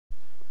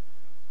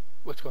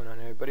What's going on,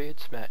 everybody?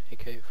 It's Matt,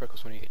 aka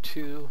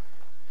Freckles182,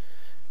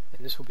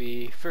 and this will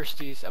be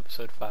Firsties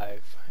episode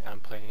 5. I'm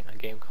playing a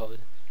game called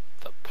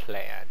The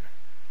Plan.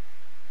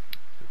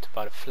 It's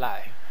about a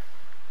fly.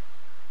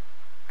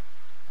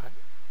 Alright,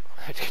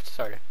 let's get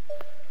started.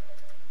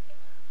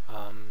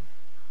 Oh,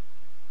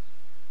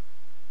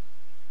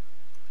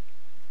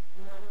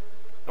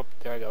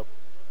 there I go.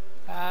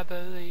 I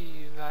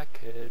believe I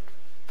could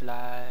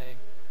fly.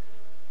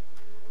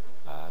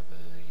 I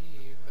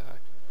believe I could.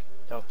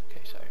 Oh,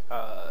 okay, sorry.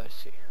 Let's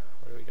see.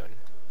 What are we doing?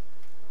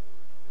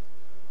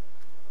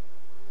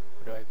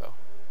 Where do I go?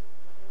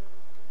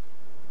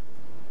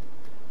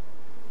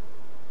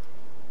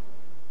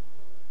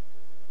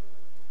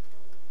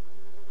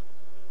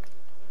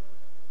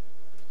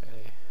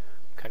 Okay,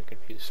 I'm kind of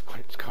confused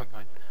what's going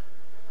on.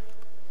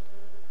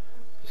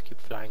 Just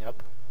keep flying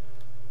up.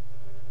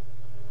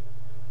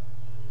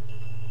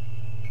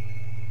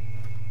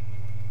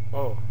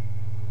 Oh.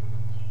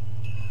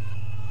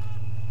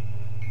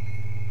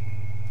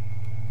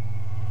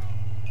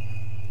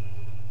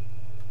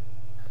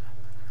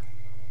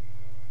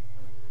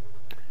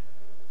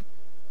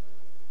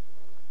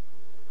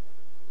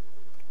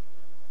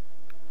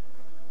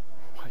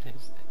 What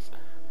is this?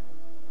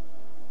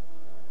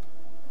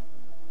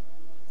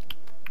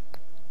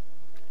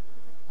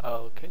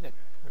 Okay then,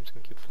 I'm just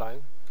gonna keep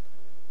flying.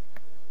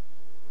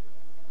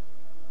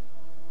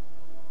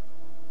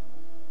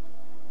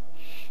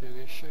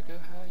 Sugar, sugar,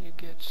 how you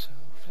get so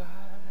fly?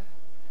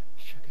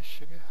 Sugar,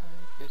 sugar, how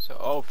you get so...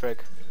 Oh,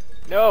 frick.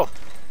 No!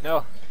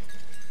 No!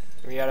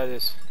 Get me out of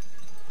this.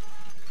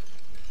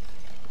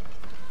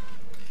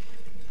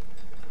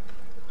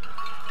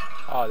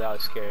 Oh, that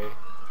was scary.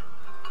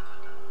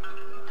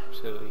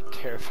 Absolutely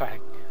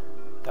terrifying.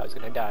 Thought I was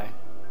gonna die.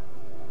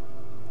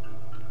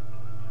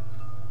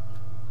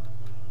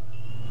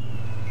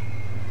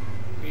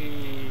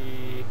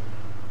 Whee!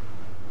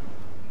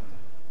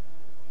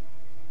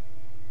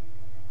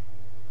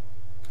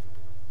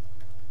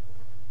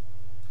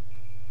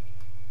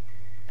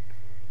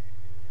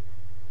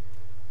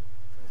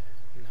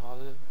 And all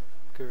the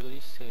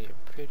girlies say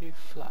a pretty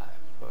fly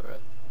for a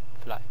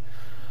fly.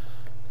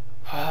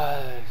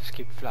 Just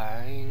keep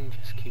flying,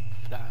 just keep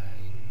flying.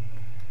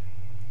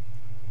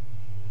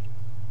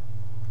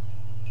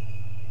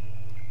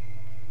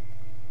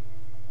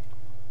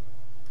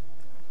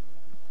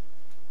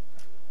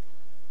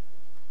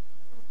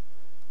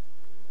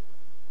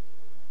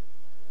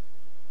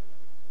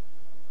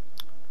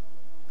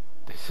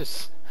 This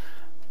is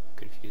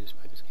confused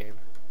by this game.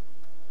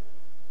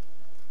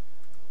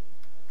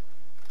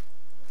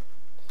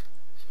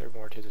 Is there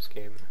more to this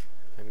game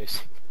I'm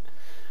missing?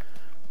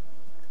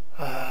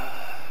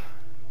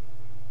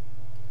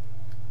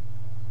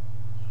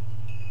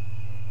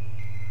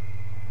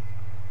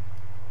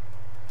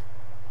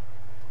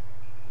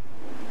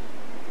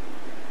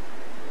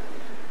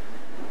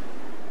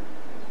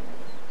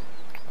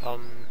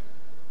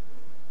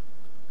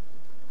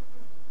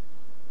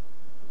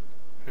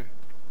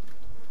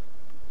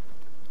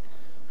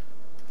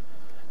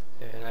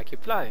 And I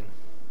keep flying.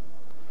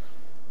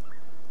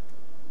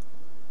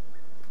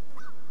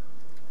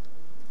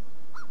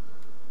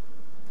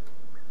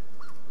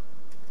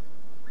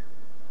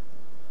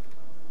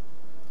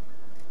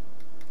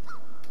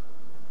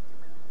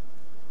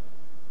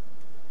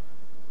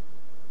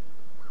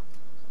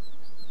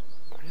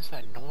 What is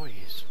that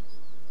noise?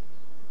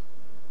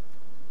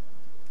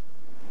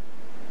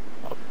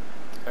 Oh,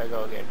 there I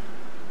go again.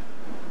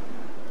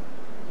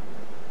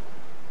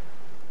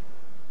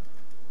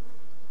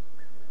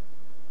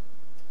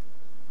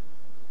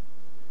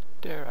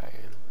 There I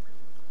am.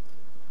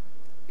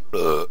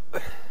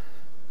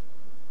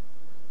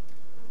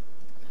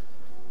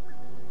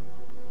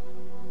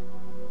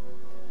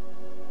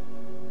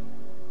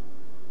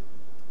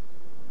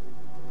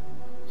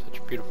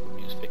 Such beautiful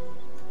music.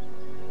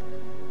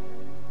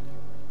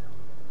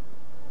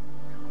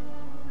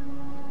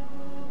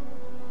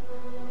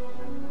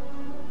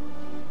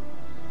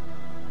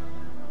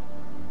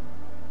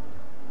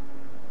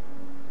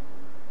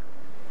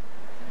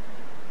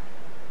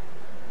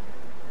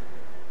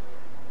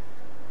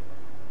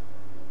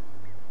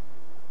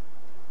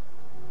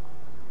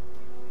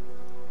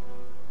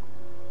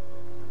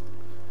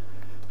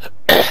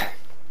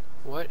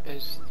 What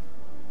is...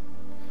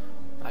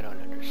 I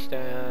don't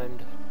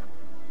understand.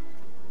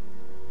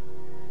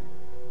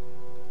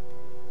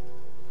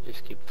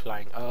 Just keep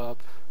flying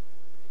up.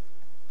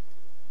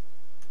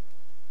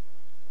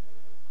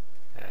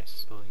 And I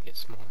slowly get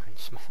smaller and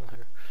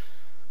smaller.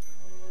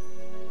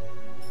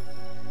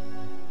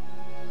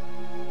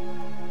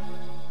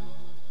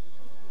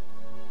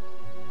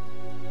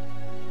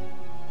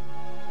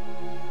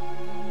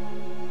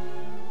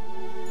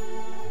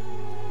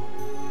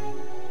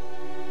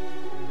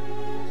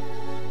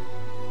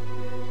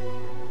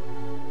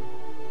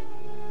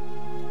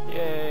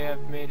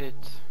 Made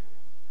it.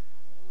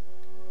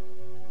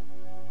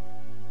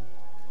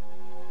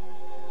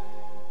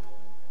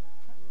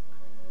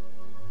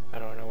 I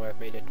don't know where I've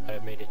made it, but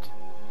I've made it.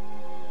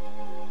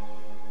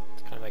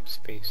 It's kind of like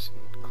space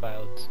and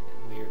clouds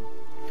and weird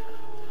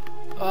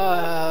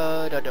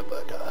Da da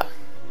ba da.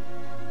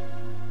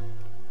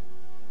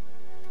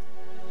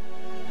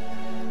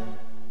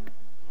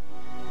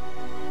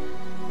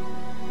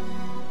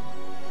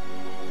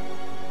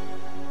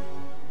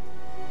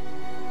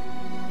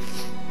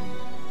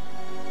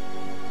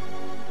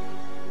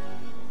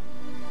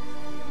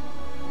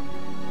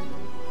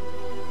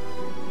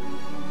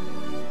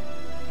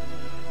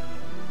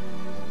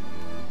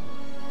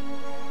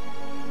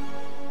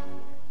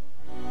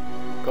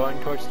 Going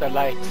towards the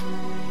light.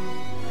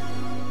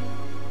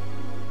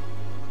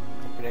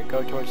 I'm gonna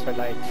go towards the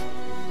light.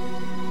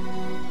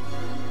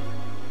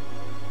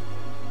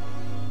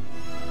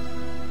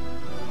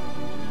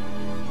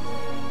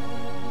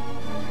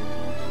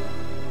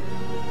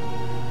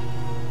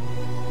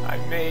 I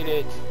made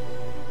it.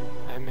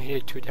 I made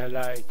it to the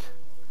light.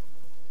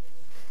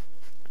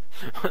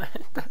 What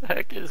the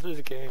heck is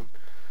this game?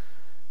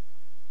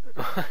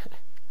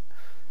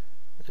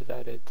 Is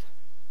that it?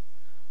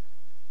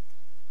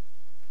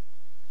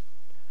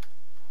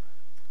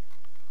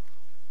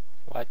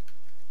 What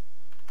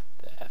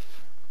the F?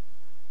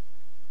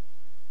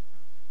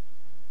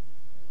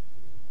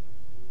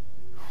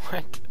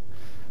 What?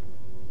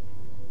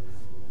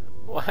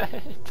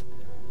 What?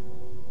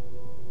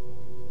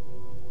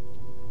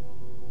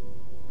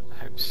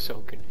 I'm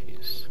so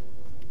confused.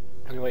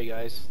 Anyway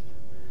guys,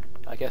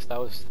 I guess that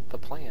was the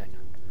plan.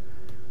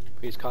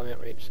 Please comment,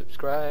 rate,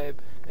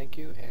 subscribe. Thank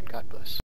you, and God bless.